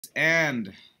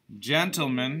And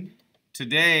gentlemen,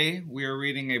 today we are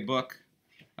reading a book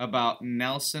about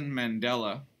Nelson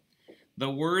Mandela. The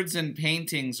words and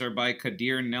paintings are by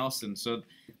Kadir Nelson. So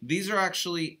these are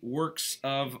actually works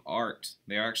of art.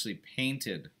 They are actually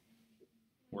painted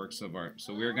works of art.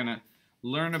 So we're going to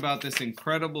learn about this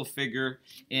incredible figure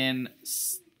in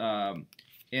South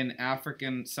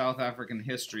African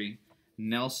history,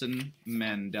 Nelson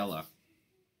Mandela.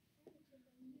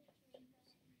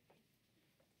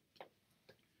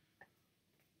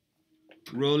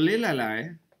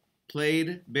 Rolilalai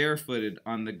played barefooted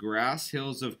on the grass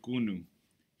hills of Kunu.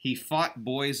 He fought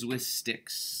boys with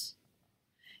sticks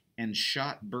and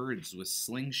shot birds with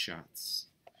slingshots.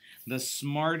 The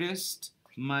smartest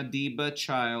Madiba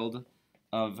child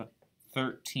of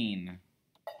 13.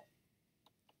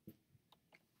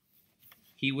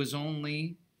 He was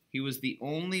the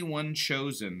only one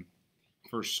chosen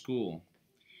for school.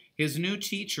 His new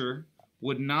teacher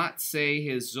would not say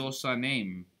his Xhosa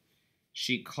name.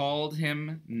 She called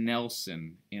him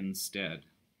Nelson instead.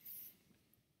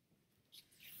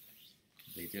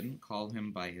 They didn't call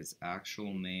him by his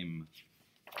actual name.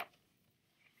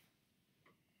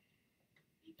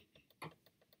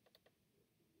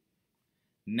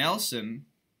 Nelson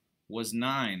was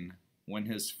 9 when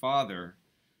his father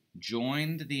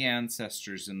joined the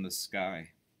ancestors in the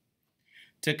sky.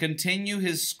 To continue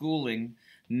his schooling,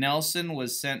 Nelson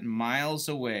was sent miles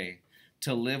away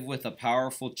to live with a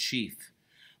powerful chief.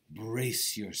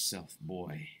 "Brace yourself,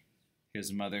 boy."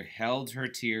 His mother held her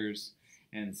tears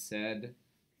and said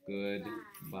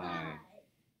goodbye.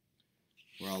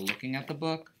 We're all looking at the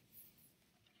book.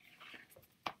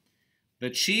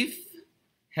 The chief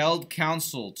held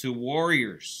counsel to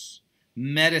warriors,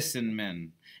 medicine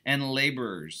men, and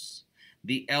laborers.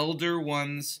 The elder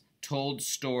ones told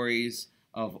stories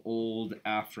of old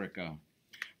Africa.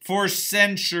 For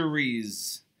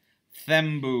centuries,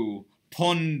 Thembu,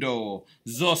 Pondo,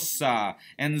 Xhosa,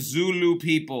 and Zulu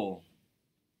people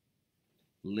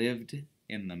lived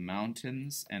in the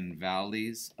mountains and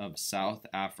valleys of South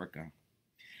Africa.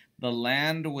 The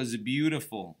land was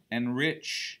beautiful and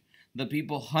rich. The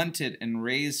people hunted and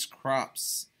raised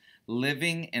crops,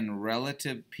 living in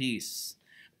relative peace,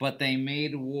 but they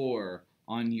made war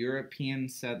on European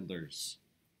settlers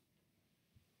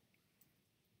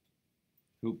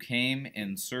who came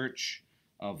in search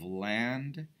of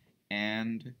land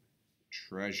and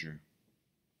treasure.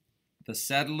 The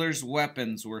settlers'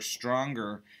 weapons were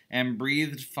stronger and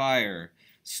breathed fire.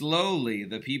 Slowly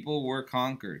the people were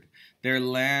conquered. Their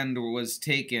land was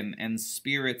taken and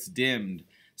spirits dimmed.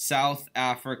 South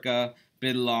Africa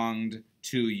belonged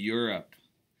to Europe.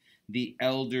 The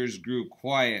elders grew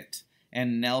quiet,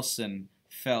 and Nelson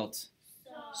felt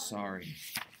sorry.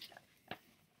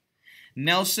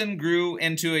 Nelson grew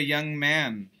into a young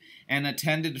man and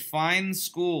attended fine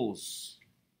schools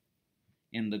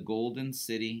in the golden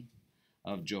city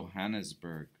of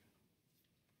Johannesburg,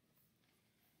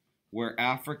 where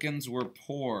Africans were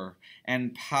poor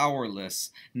and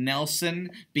powerless.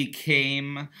 Nelson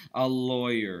became a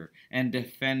lawyer and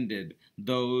defended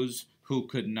those who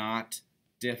could not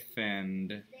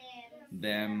defend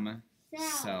themselves.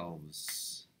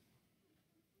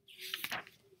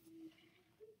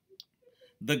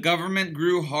 The government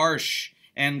grew harsh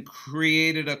and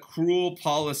created a cruel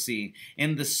policy.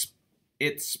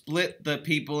 It split the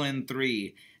people in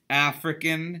 3: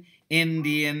 African,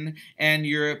 Indian, and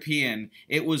European.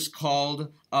 It was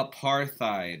called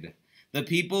apartheid. The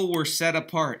people were set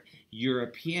apart.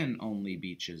 European-only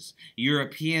beaches,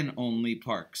 European-only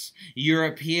parks,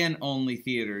 European-only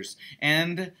theaters,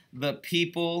 and the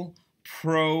people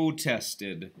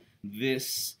protested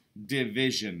this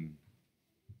division.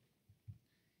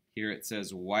 Here it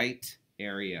says white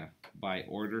area by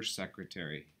order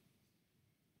secretary.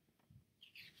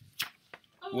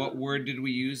 What word did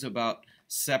we use about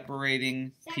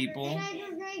separating people?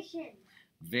 Segregation.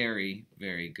 Very,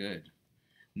 very good.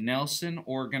 Nelson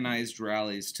organized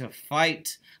rallies to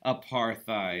fight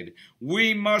apartheid.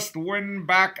 "We must win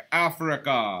back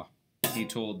Africa," he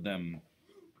told them.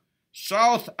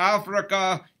 "South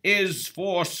Africa is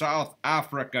for South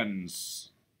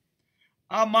Africans."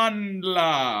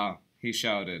 "Amandla," he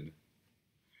shouted.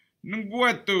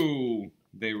 "Ngwetu,"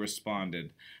 they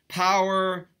responded.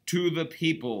 Power to the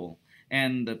people,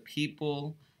 and the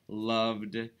people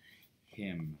loved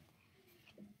him.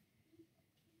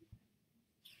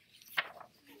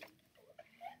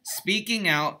 Speaking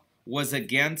out was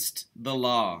against the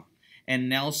law, and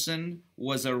Nelson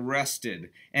was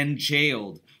arrested and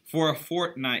jailed for a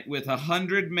fortnight with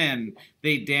 100 men.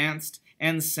 They danced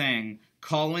and sang,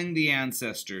 calling the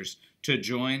ancestors to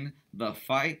join the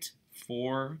fight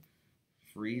for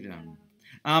freedom.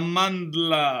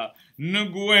 Mandela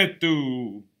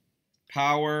Nguetu,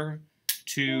 power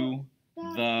to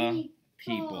the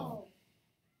people.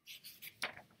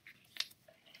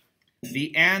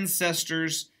 The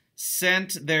ancestors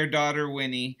sent their daughter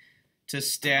Winnie to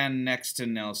stand next to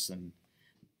Nelson.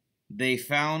 They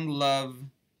found love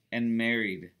and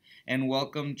married and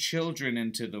welcomed children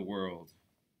into the world.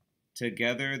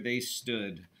 Together they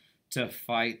stood to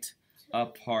fight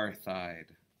apartheid.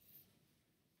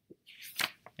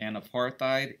 And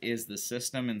apartheid is the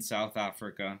system in South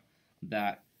Africa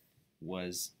that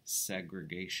was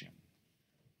segregation.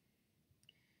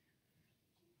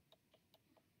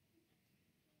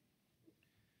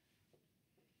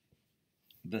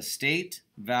 The state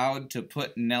vowed to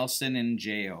put Nelson in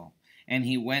jail, and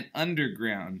he went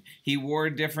underground. He wore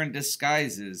different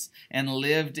disguises and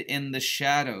lived in the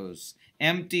shadows.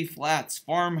 Empty flats,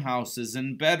 farmhouses,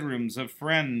 and bedrooms of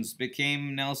friends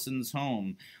became Nelson's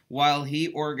home, while he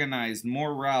organized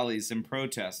more rallies and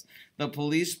protests. The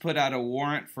police put out a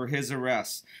warrant for his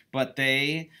arrest, but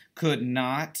they could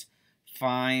not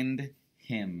find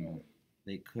him.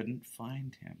 They couldn't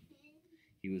find him.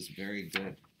 He was very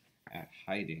good at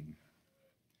hiding.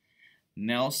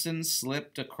 Nelson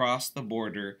slipped across the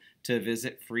border to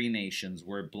visit free nations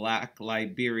where black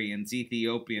Liberians,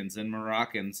 Ethiopians, and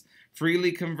Moroccans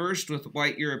freely conversed with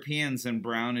white Europeans and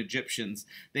brown Egyptians.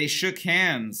 They shook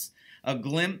hands, a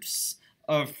glimpse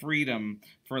of freedom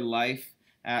for life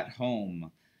at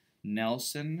home.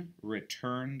 Nelson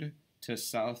returned to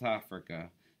South Africa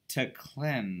to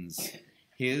cleanse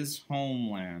his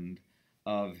homeland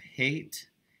of hate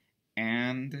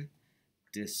and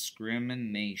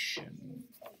discrimination.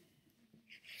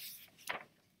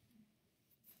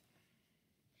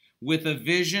 With a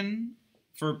vision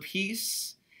for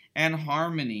peace and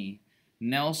harmony,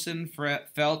 Nelson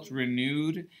felt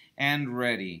renewed and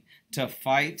ready to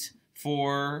fight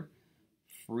for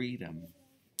freedom.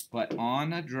 But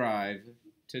on a drive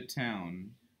to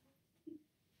town,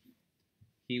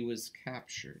 he was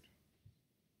captured,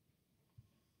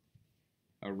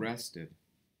 arrested,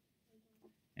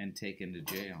 and taken to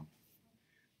jail.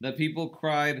 The people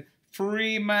cried,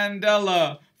 "Free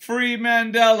Mandela! Free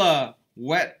Mandela!"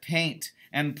 Wet paint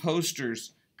and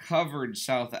posters covered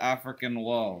South African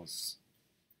walls.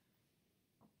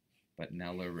 But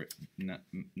Nelson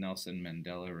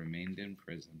Mandela remained in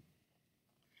prison.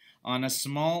 On a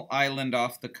small island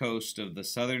off the coast of the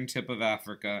southern tip of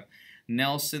Africa,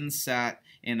 Nelson sat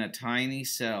in a tiny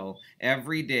cell.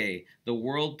 Every day, the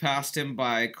world passed him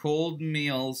by, cold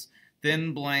meals,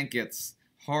 thin blankets,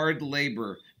 hard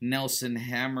labor. Nelson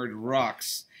hammered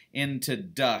rocks into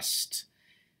dust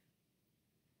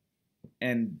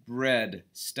and read,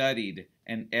 studied,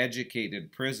 and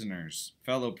educated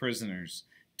fellow prisoners.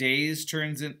 Days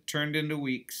turned into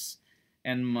weeks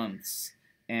and months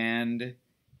and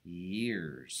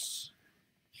years.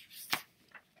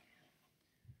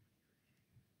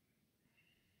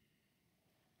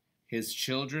 His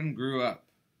children grew up.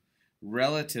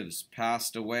 Relatives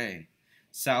passed away.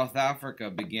 South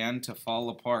Africa began to fall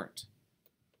apart.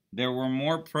 There were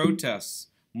more protests,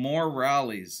 more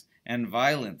rallies, and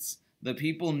violence. The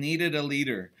people needed a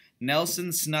leader.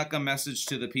 Nelson snuck a message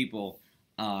to the people: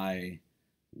 "I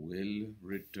will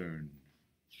return."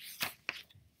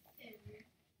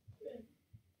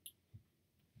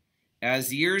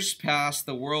 As years passed,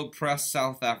 the world pressed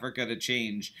South Africa to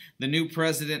change. The new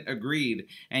president agreed,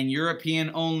 and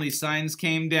European-only signs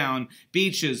came down.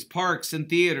 Beaches, parks, and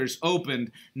theaters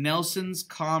opened. Nelson's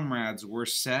comrades were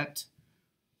set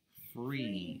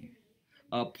free.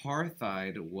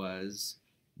 Apartheid was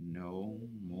no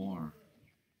more.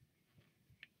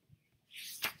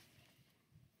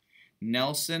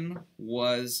 Nelson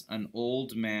was an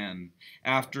old man.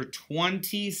 After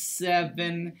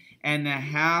 27 and a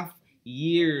half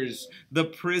years, the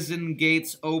prison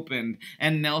gates opened,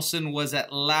 and Nelson was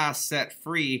at last set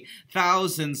free.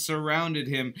 Thousands surrounded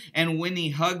him, and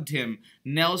Winnie hugged him.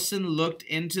 Nelson looked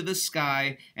into the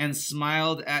sky and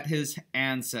smiled at his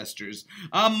ancestors.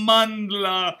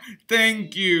 "Amandla,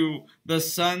 thank you." The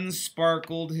sun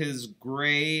sparkled his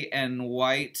gray and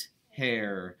white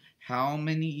hair. How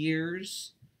many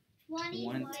years?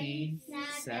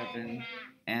 27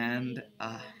 and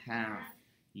a half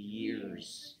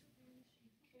years.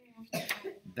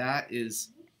 That is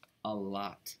a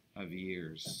lot of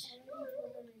years.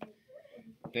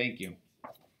 Thank you.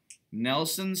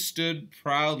 Nelson stood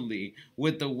proudly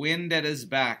with the wind at his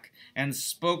back and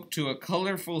spoke to a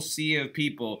colorful sea of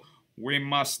people. "We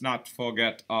must not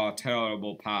forget our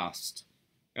terrible past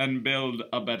and build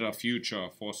a better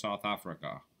future for South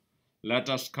Africa. Let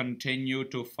us continue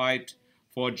to fight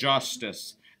for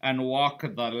justice and walk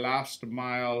the last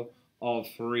mile of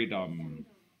freedom.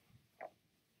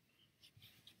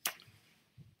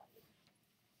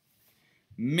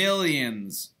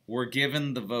 Millions were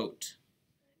given the vote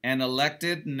and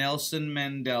elected Nelson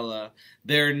Mandela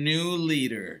their new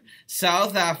leader.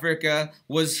 South Africa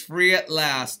was free at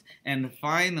last and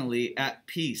finally at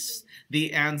peace.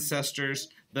 The ancestors,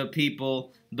 the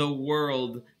people, the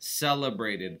world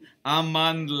celebrated.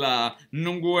 Amandla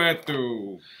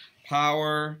Ngwetu.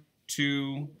 Power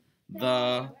to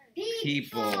the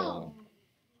people.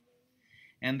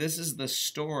 And this is the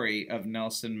story of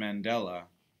Nelson Mandela.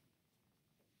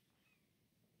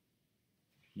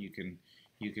 You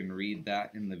can read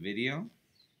that in the video.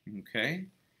 Okay?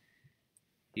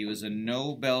 He was a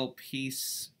Nobel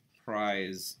Peace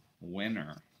Prize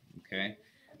winner. Okay?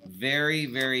 Very,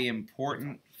 very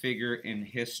important figure in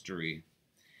history.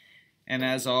 And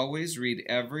as always, read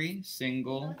every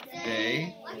single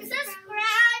day.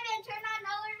 Subscribe and turn on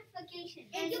notifications.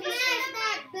 And you can hit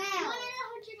that bell. You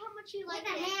want to know how much you like the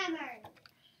hammer.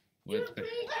 With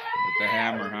the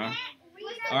hammer, huh?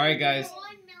 All right, guys. 1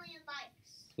 million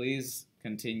likes. Please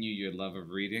continue your love of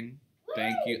reading.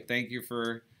 Thank you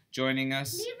for joining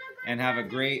us, and have a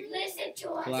great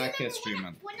Black History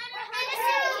Month.